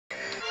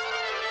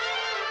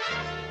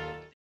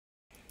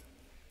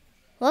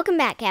Welcome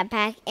back, Cat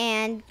Pack,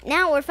 and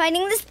now we're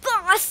fighting this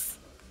boss!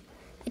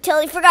 I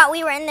totally forgot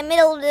we were in the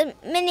middle of the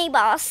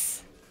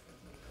mini-boss.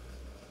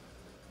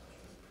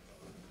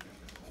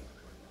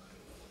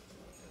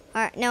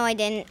 Or, no, I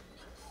didn't.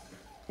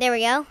 There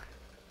we go.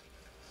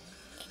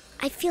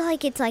 I feel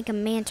like it's like a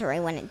manta ray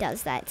when it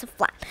does that. It's a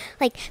flap.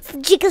 Like,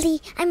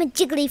 jiggly, I'm a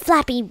jiggly,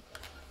 flappy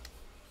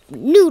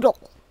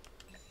noodle.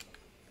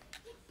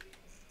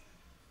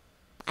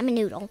 I'm a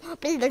noodle.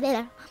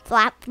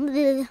 Flap.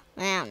 I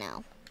don't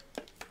know.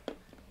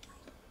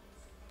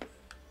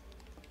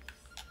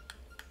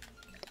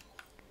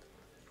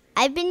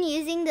 I've been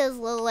using those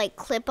little like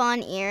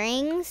clip-on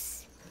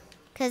earrings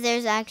because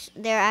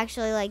they're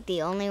actually like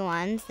the only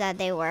ones that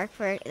work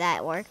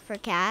for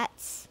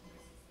cats.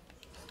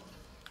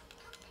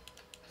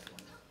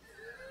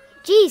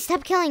 Geez,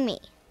 stop killing me.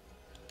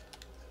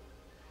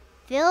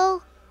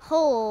 Fill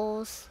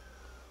holes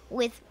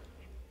with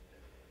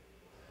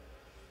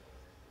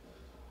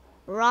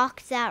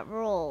rock that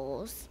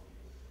rolls.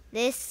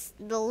 The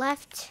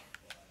left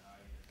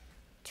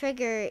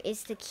trigger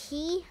is the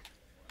key.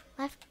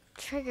 Left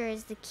trigger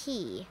is the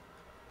key.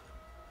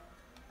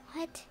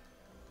 What?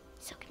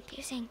 So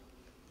confusing.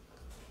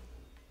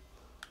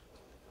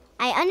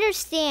 I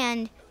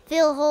understand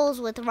fill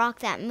holes with rock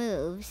that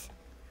moves,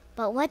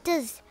 but what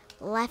does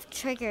left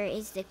trigger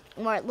is the,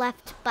 or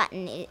left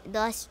button,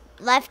 the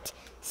left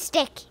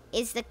stick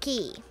is the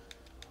key?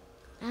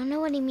 I don't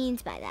know what he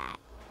means by that.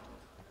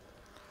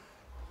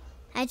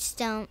 I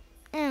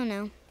don't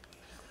know.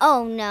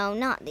 Oh no,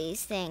 not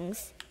these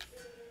things.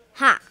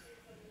 Ha!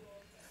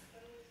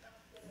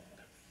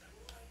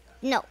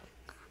 No,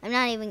 I'm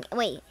not even,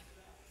 wait.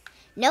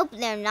 Nope,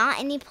 there are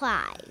not any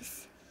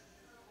plies.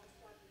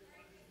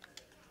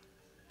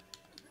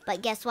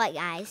 But guess what,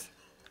 guys?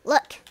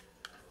 Look.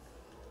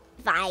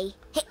 If I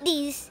hit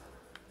these,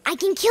 I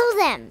can kill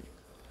them.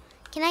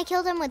 Can I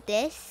kill them with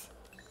this?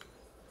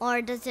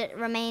 Or does it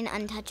remain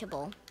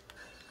untouchable?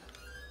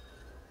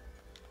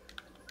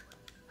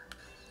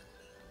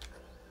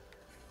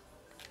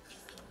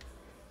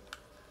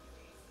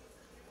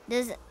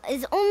 Is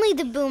only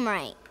the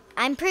boomerang.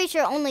 I'm pretty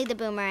sure only the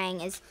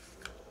boomerang is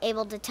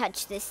able to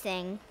touch this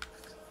thing.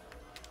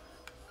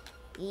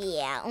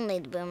 Yeah, only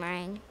the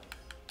boomerang.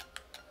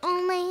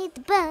 Only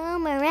the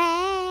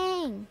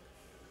boomerang.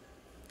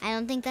 I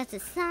don't think that's a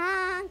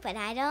song, but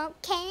I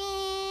don't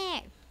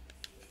care.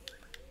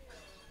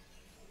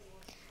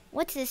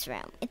 What's this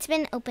room? It's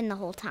been open the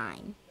whole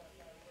time.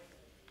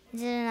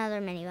 Is it another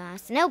mini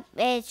boss? Nope,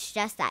 it's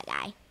just that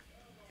guy.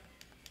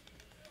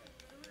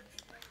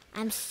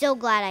 I'm so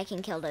glad I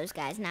can kill those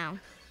guys now.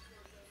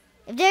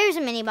 If there's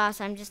a mini boss,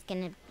 I'm just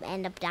gonna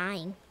end up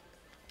dying.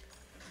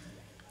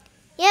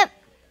 Yep,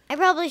 I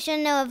probably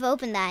shouldn't have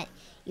opened that.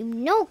 You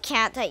know,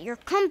 cat, that your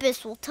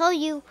compass will tell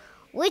you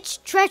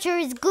which treasure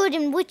is good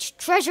and which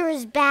treasure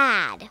is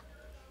bad.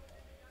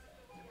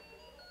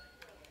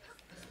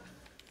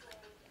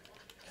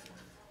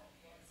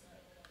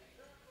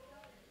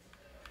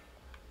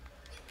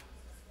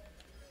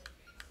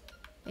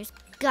 There's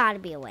gotta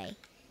be a way.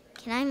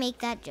 Can I make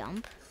that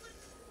jump?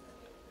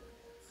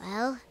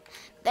 Well,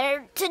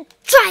 better to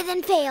try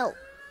than fail.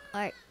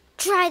 Or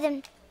try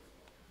than...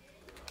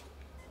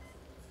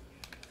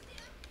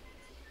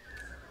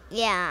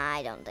 Yeah,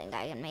 I don't think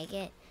I can make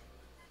it.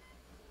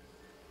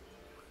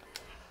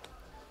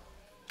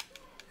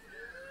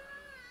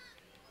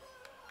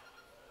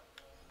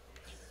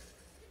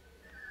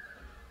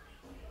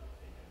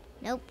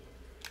 Nope.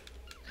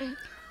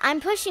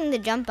 I'm pushing the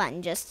jump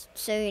button just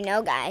so you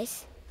know,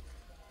 guys.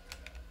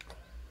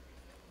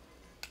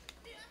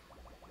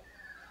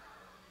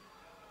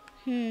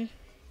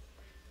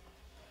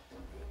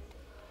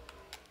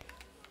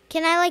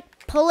 Can I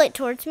like pull it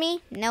towards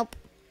me? Nope.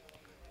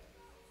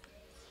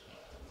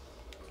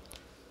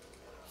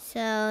 So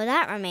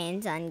that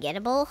remains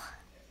ungettable.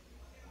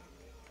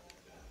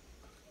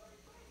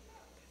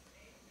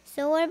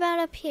 So what about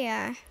up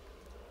here?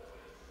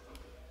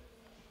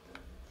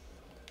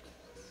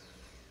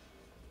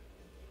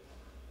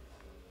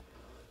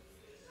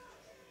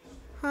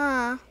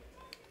 Huh.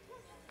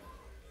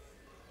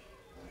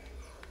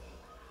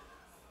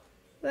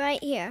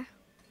 Right here.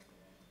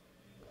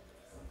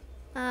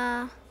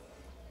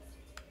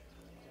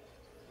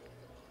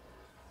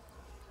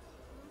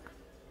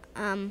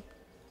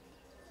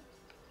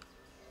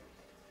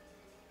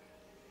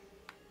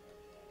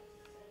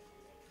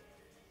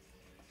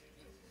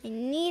 I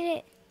need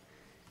it.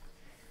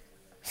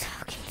 So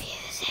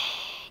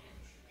confusing.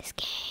 This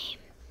game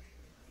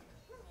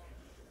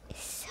is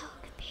so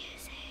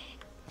confusing.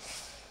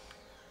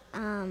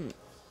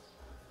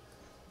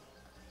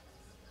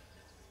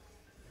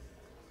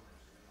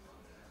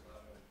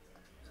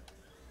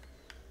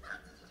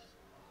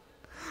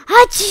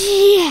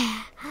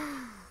 Achoo!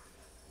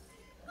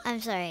 I'm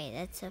sorry,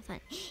 that's so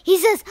funny. He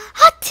says,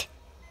 hot!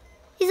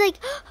 He's like,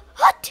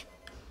 hot!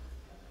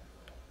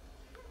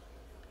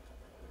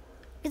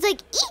 It's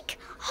like, eek!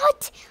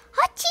 Hot!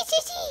 Hot chee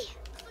chee chee!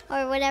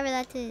 Or whatever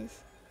that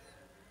is.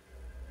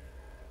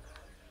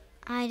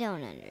 I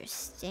don't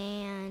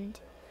understand.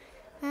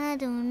 I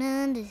don't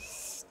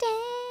understand.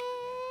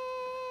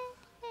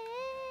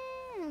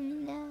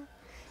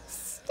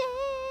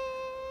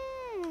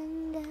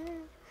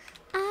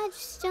 I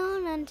just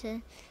don't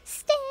understand.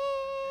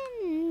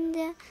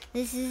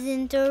 This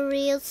isn't a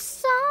real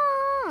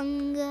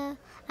song.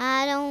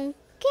 I don't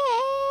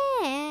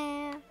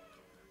care.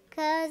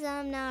 'Cause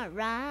I'm not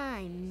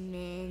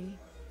rhyming.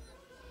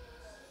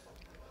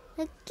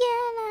 Again,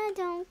 I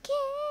don't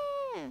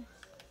care.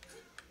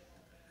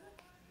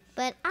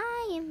 But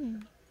I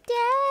am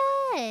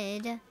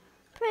dead.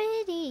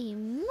 Pretty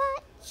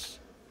much.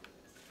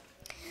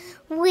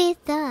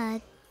 With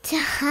the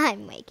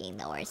I'm making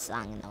the worst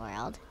song in the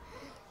world.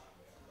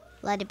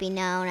 Let it be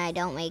known I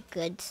don't make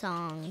good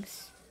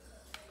songs.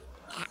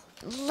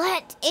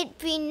 Let it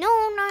be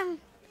known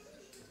I'm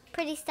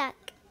pretty stuck.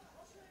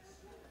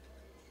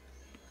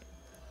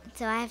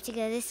 So I have to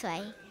go this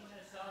way.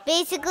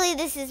 Basically,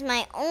 this is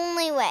my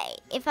only way.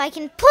 If I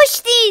can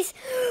push these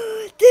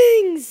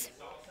things.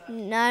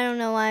 I don't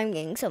know why I'm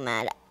getting so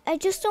mad. I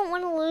just don't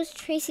want to lose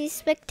Tracy's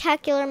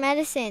spectacular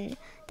medicine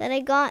that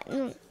I got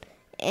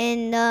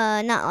in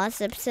the not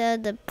last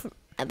episode, the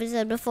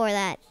episode before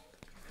that.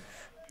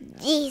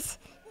 Jeez.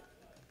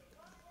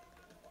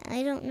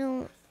 I don't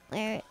know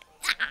where.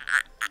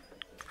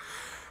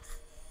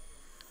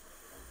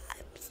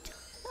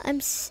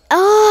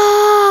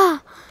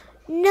 Oh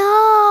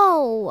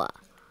no!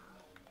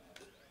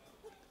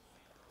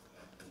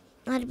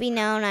 Let it be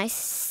known I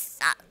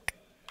suck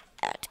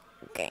at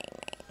gaming.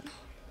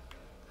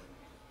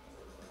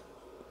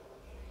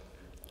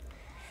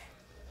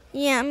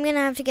 Yeah, I'm gonna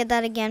have to get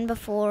that again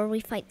before we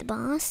fight the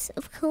boss,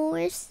 of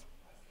course.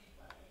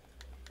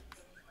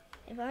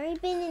 I've already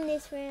been in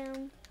this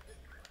room.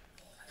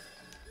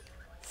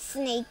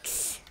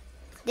 Snakes.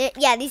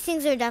 Yeah, these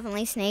things are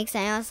definitely snakes.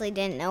 I honestly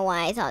didn't know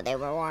why I thought they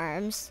were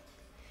worms.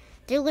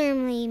 They're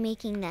literally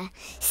making the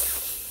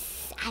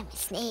I'm a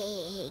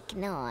snake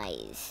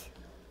noise.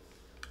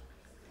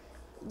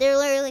 They're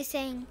literally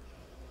saying,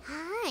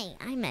 hi,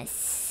 I'm a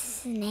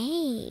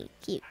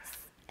snake.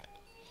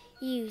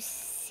 You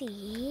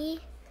see?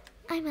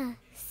 I'm a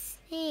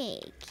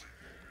snake.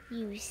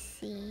 You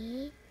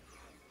see?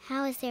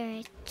 How is there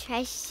a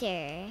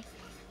treasure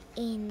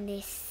in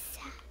this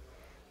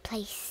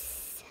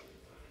place?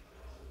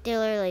 They're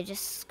literally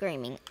just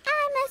screaming,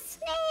 I'm a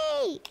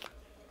snake!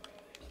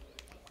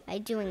 By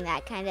doing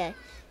that kind of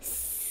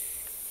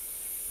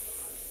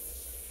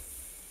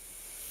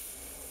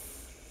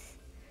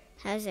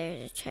how's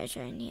there a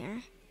treasure in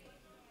here?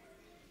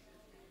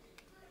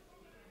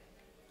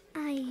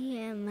 I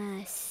am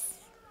a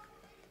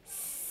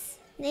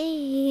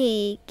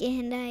snake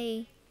and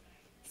I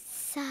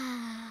suck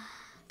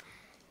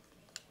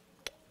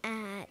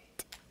at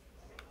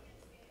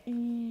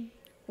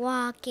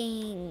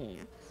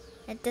walking.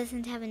 That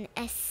doesn't have an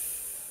S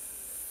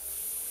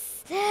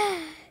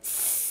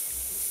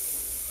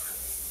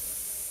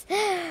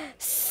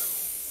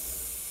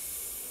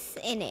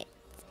in it.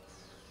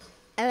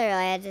 I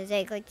literally had to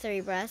take like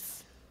 3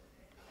 breaths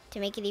to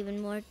make it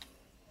even more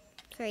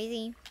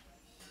crazy.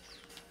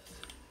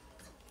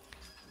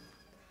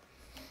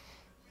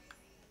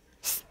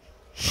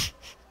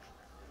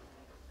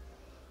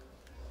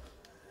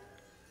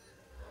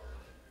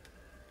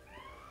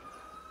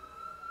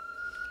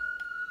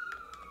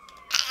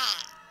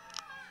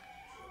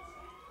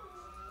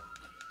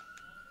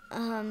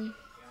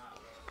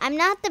 I'm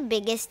not the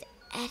biggest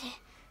at it.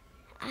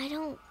 I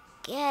don't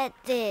get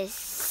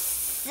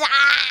this.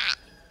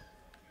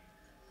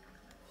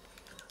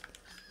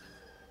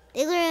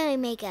 They literally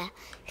make a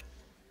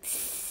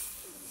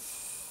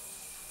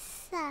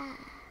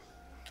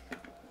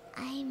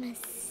I'm a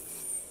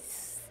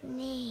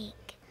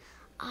snake,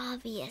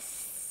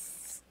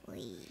 obviously.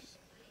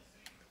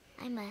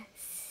 I'm a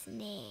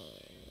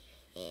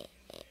snake.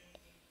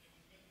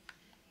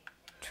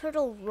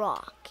 Turtle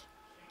Rock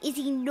is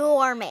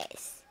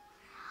enormous.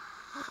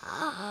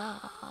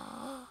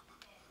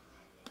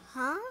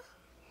 Huh?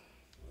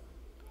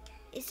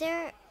 Is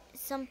there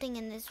something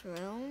in this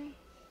room?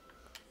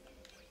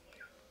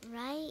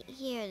 Right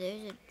here,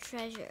 there's a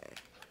treasure.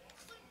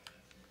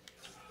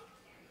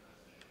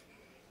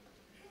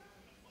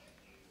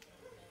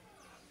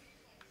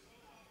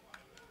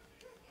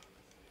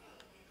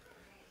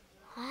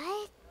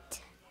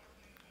 What?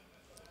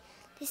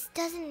 This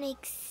doesn't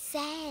make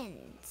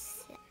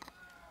sense.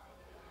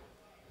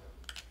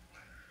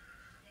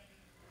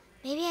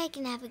 Maybe I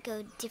can have it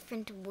go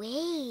different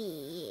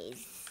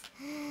ways.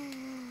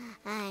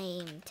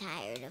 I'm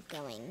tired of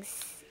going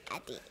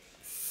at the...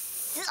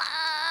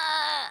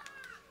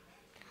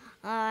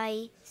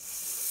 I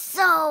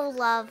so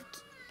love...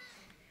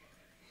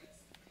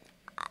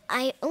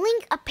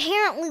 Link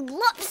apparently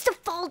loves to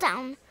fall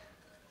down.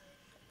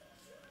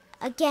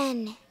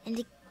 Again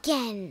and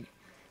again.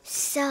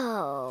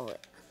 So...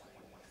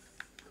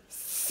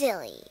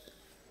 silly.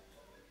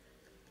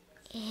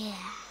 Yeah.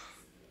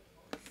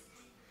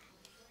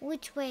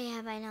 Which way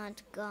have I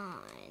not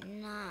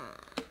gone?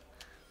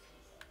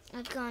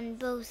 I've gone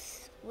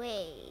both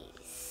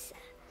ways.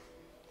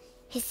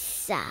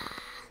 Hissa,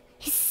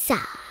 hissa,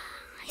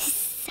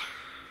 hissa.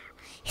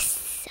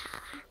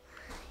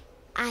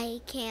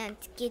 I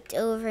can't get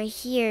over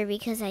here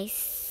because I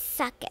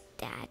suck at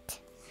that.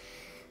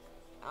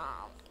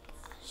 Oh my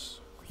gosh.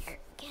 Where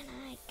can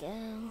I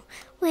go?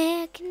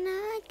 Where can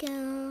I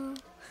go?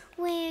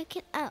 Where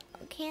can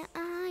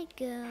I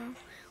go?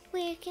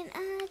 Where can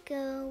I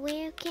go?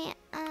 Where can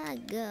I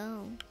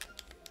go?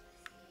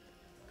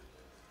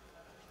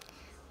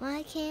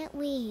 Why can't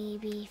we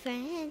be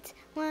friends?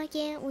 Why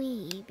can't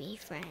we be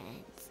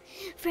friends?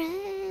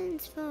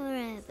 Friends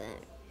forever.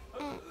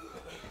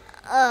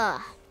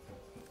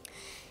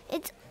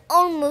 It's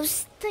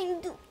almost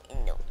time to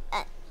end.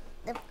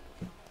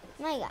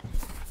 My God.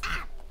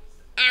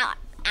 Ow,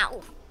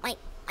 ow, my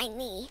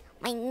knee,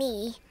 my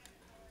knee.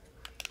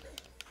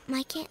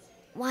 Why can't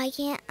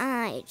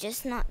I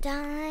just not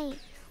die?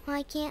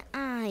 Why can't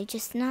I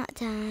just not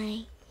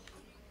die?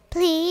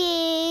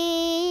 Please.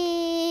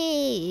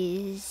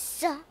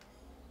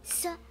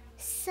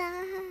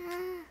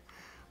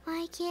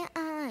 Why can't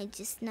I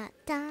just not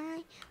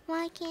die?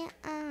 Why can't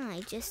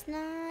I just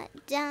not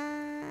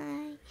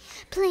die?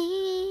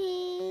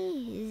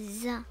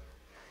 Please.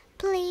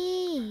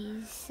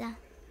 Please.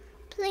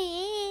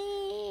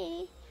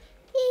 Please.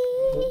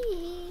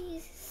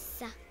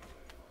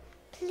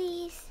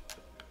 Please.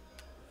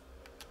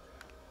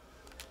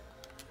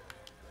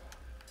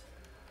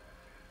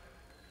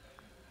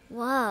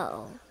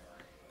 Whoa,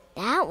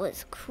 that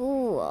was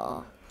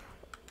cool.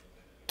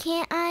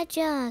 Can't I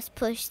just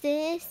push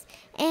this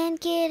and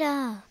get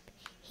up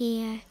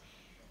here?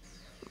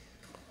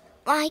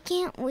 Why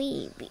can't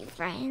we be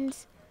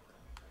friends?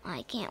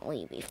 Why can't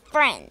we be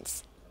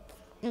friends?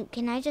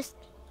 Can I just...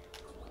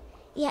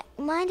 Yeah,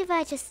 mind if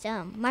I just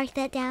mark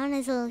that down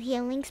as a little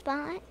healing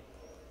spot?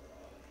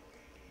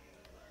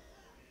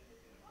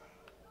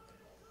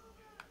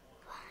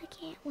 Why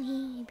can't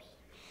we be...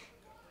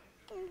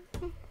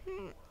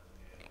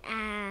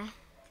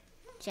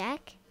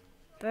 Jack?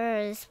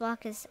 This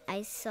block is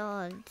ice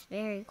solid. It's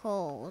very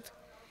cold.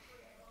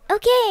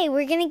 Okay,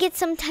 we're gonna get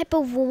some type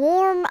of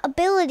warm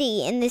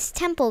ability in this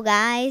temple,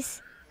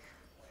 guys.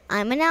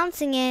 I'm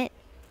announcing it.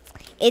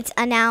 It's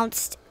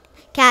announced.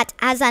 Cat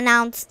has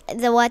announced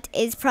what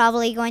is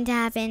probably going to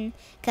happen.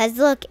 Cause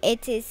look,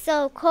 it is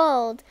so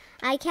cold.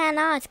 Cat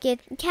cannot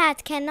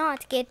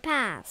get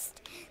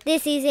past.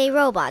 This is a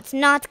robot,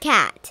 not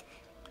Cat.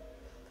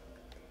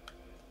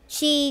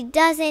 She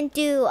doesn't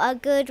do a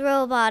good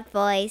robot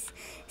voice,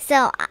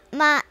 so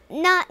not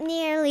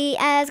nearly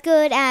as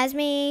good as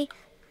me.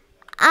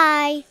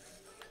 I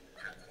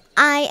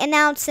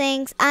announce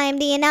things. I am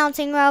the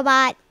announcing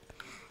robot.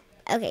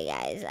 Okay,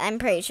 guys, I'm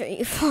pretty sure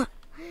you've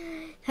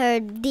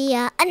heard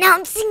the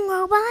announcing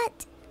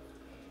robot.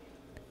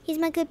 He's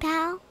my good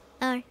pal,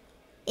 or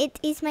it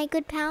is my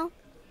good pal.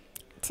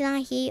 It's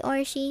not he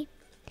or she.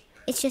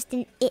 It's just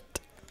an it.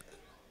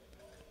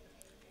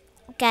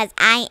 Because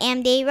I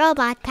am the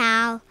robot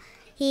pal.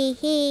 He.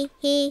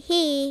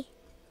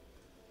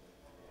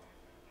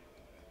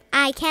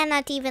 I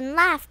cannot even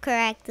laugh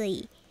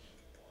correctly.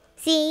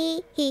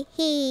 See?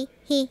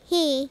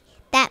 He.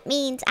 That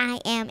means I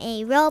am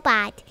a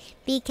robot.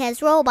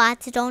 Because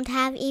robots don't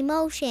have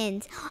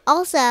emotions.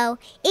 Also,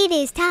 it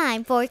is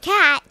time for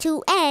Cat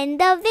to end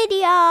the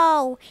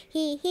video.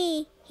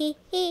 He.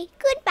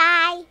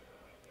 Goodbye.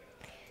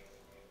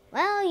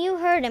 Well, you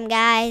heard him,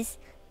 guys.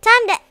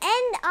 Time to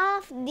end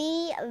off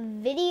the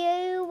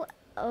video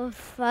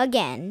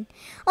again.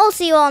 I'll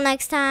see you all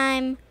next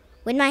time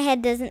when my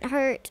head doesn't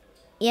hurt.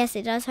 Yes,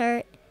 it does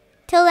hurt.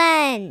 Till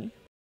then.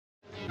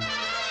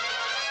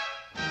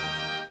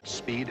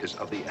 Speed is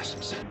of the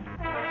essence.